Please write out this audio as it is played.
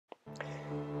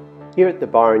Here at the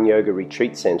Byron Yoga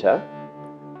Retreat Centre,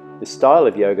 the style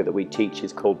of yoga that we teach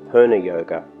is called Purna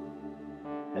Yoga,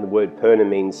 and the word Purna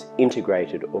means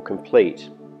integrated or complete,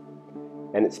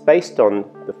 and it's based on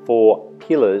the 4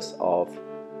 pillars of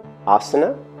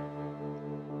asana,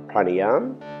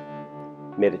 pranayama,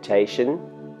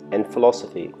 meditation and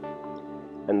philosophy.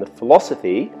 And the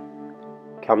philosophy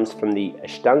comes from the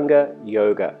Ashtanga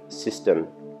Yoga system,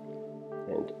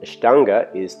 and Ashtanga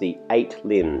is the 8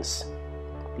 limbs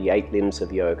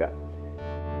of yoga.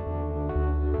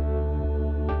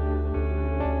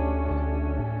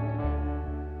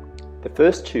 The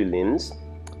first 2 limbs,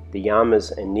 the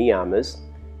yamas and niyamas,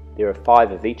 there are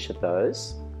 5 of each of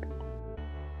those.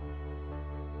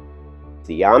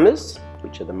 The yamas,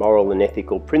 which are the moral and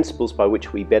ethical principles by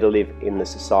which we better live in the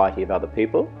society of other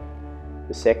people.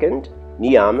 The second,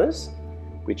 niyamas,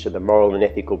 which are the moral and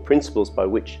ethical principles by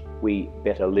which we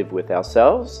better live with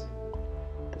ourselves.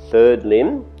 The third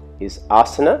limb is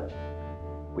asana,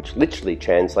 which literally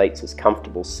translates as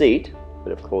comfortable seat,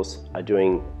 but of course are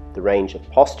doing the range of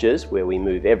postures where we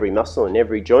move every muscle and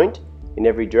every joint in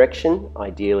every direction,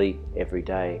 ideally every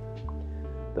day.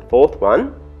 The fourth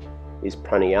one is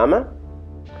pranayama,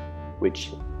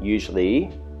 which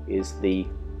usually is the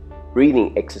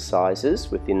breathing exercises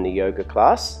within the yoga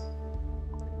class,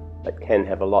 but can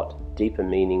have a lot deeper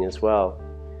meaning as well.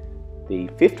 The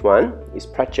fifth one is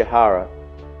pratyahara,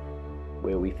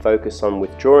 where we focus on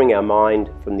withdrawing our mind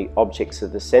from the objects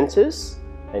of the senses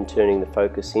and turning the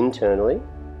focus internally.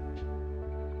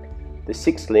 The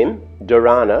sixth limb,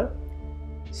 dharana,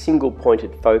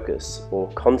 single-pointed focus or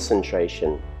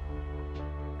concentration.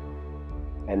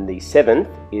 And the seventh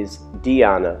is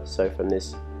dhyana, so from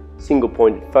this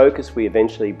single-pointed focus we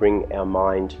eventually bring our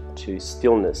mind to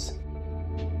stillness.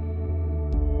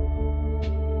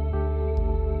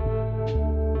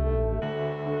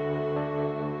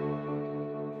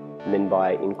 And then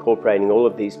by incorporating all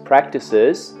of these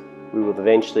practices, we will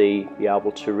eventually be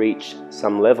able to reach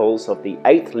some levels of the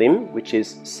 8th limb, which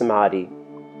is samadhi,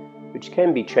 which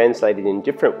can be translated in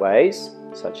different ways,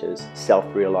 such as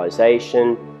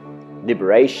self-realization,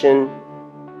 liberation,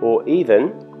 or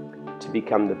even to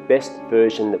become the best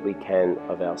version that we can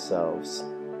of ourselves.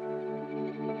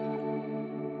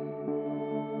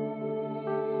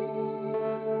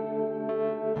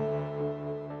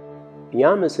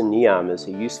 Yamas and niyamas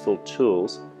are useful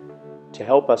tools to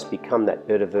help us become that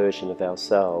better version of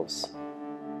ourselves.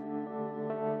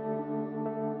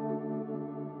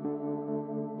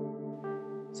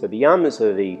 So the yamas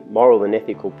are the moral and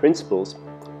ethical principles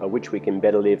by which we can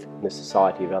better live in the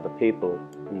society of other people.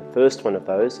 And the first one of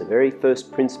those, the very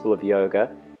first principle of yoga,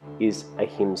 is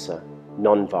ahimsa,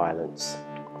 non-violence.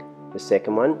 The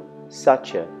second one,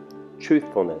 satya,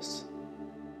 truthfulness.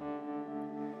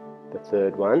 The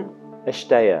third one,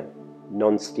 asteya,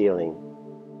 non-stealing.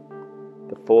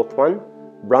 The fourth one,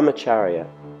 brahmacharya,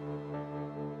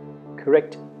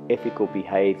 correct ethical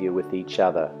behavior with each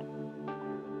other.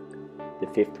 The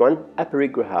fifth one,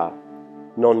 aparigraha,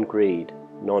 non-greed,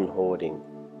 non-hoarding.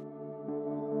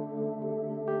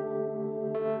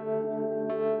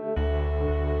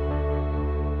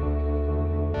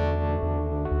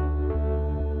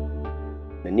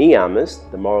 The niyamas,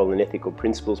 the moral and ethical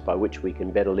principles by which we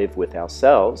can better live with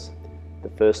ourselves, the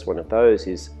first one of those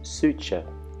is sucha,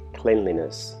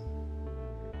 cleanliness.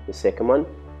 The second one,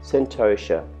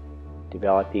 santosha,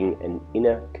 developing an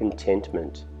inner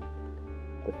contentment.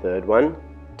 The third one,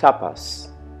 tapas,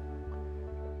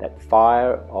 that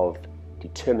fire of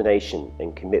determination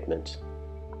and commitment.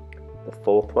 The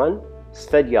fourth one,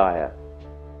 svadhyaya,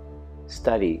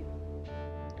 study,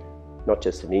 not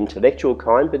just an intellectual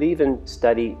kind, but even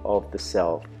study of the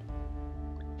self.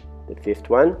 The fifth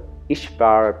one,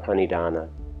 ishvara pranidhana,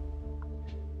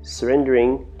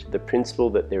 surrendering to the principle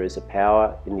that there is a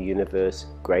power in the universe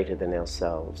greater than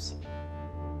ourselves.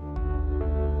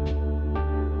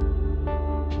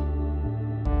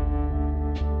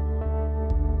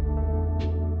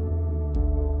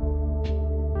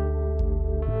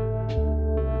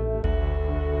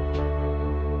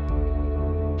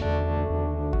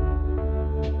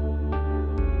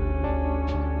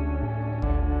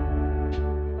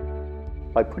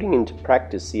 By putting into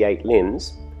practice the 8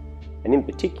 limbs, and in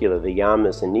particular the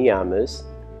yamas and niyamas,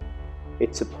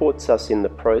 it supports us in the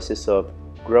process of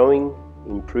growing,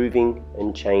 improving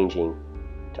and changing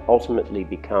to ultimately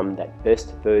become that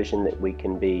best version that we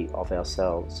can be of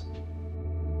ourselves.